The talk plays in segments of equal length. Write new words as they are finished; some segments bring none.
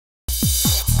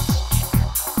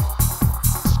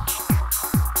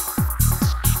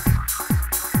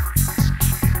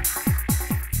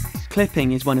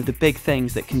Clipping is one of the big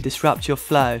things that can disrupt your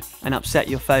flow and upset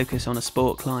your focus on a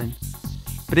sport climb.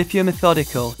 But if you're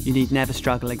methodical, you need never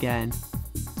struggle again.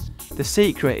 The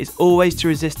secret is always to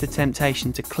resist the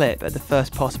temptation to clip at the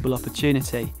first possible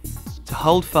opportunity, to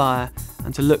hold fire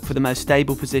and to look for the most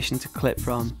stable position to clip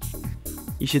from.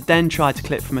 You should then try to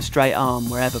clip from a straight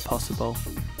arm wherever possible.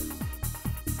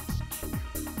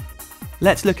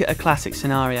 Let's look at a classic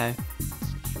scenario.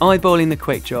 Eyeballing the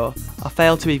quick draw, I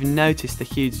fail to even notice the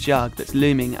huge jug that's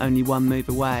looming only one move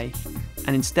away,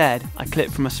 and instead I clip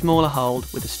from a smaller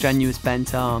hold with a strenuous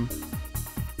bent arm.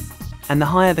 And the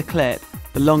higher the clip,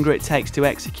 the longer it takes to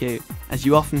execute, as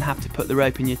you often have to put the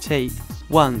rope in your teeth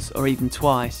once or even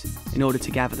twice in order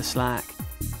to gather the slack.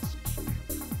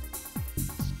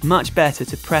 Much better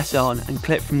to press on and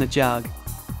clip from the jug,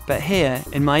 but here,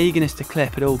 in my eagerness to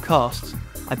clip at all costs,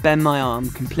 I bend my arm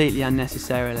completely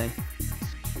unnecessarily.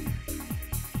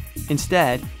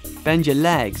 Instead, bend your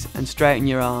legs and straighten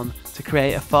your arm to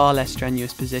create a far less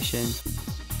strenuous position.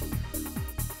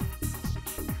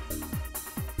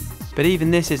 But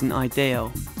even this isn't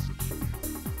ideal.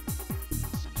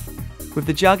 With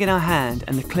the jug in our hand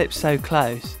and the clip so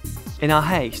close, in our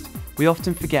haste we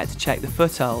often forget to check the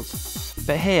footholds,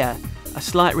 but here a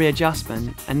slight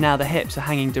readjustment and now the hips are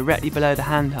hanging directly below the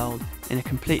handhold in a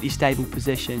completely stable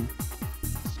position,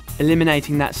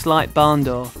 eliminating that slight barn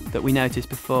door that we noticed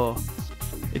before.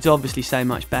 It's obviously so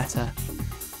much better.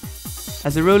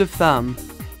 As a rule of thumb,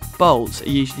 bolts are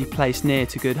usually placed near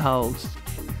to good holds,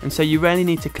 and so you rarely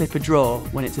need to clip a draw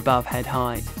when it's above head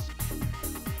height.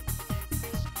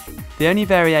 The only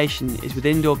variation is with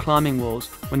indoor climbing walls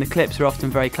when the clips are often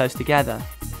very close together,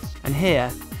 and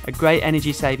here a great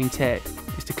energy saving tip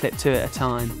is to clip two at a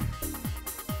time.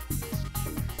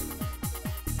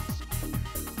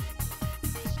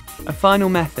 A final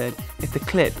method, if the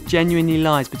clip genuinely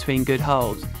lies between good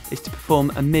holds, is to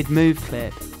perform a mid-move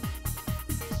clip.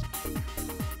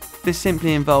 This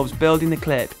simply involves building the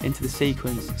clip into the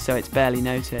sequence so it's barely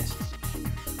noticed.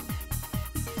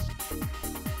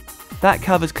 That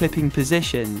covers clipping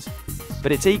positions,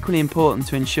 but it's equally important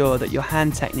to ensure that your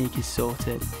hand technique is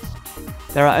sorted.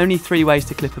 There are only 3 ways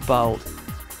to clip a bolt: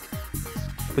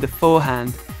 with a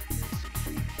forehand,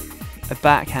 a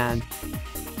backhand,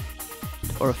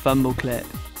 or a fumble clip.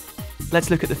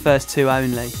 Let's look at the first 2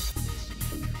 only.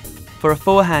 For a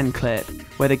forehand clip,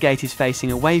 where the gate is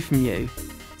facing away from you,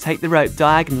 take the rope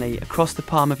diagonally across the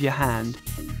palm of your hand,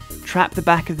 trap the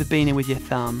back of the beaner with your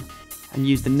thumb, and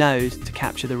use the nose to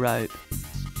capture the rope.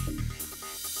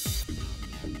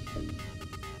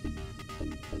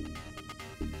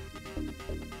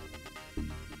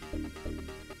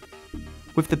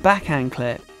 With the backhand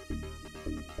clip,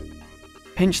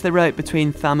 pinch the rope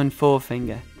between thumb and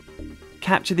forefinger,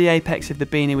 capture the apex of the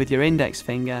beaner with your index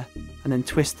finger, and then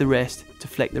twist the wrist to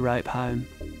flick the rope home.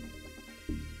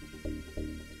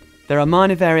 There are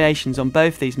minor variations on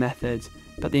both these methods,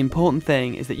 but the important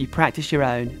thing is that you practice your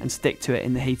own and stick to it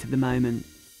in the heat of the moment.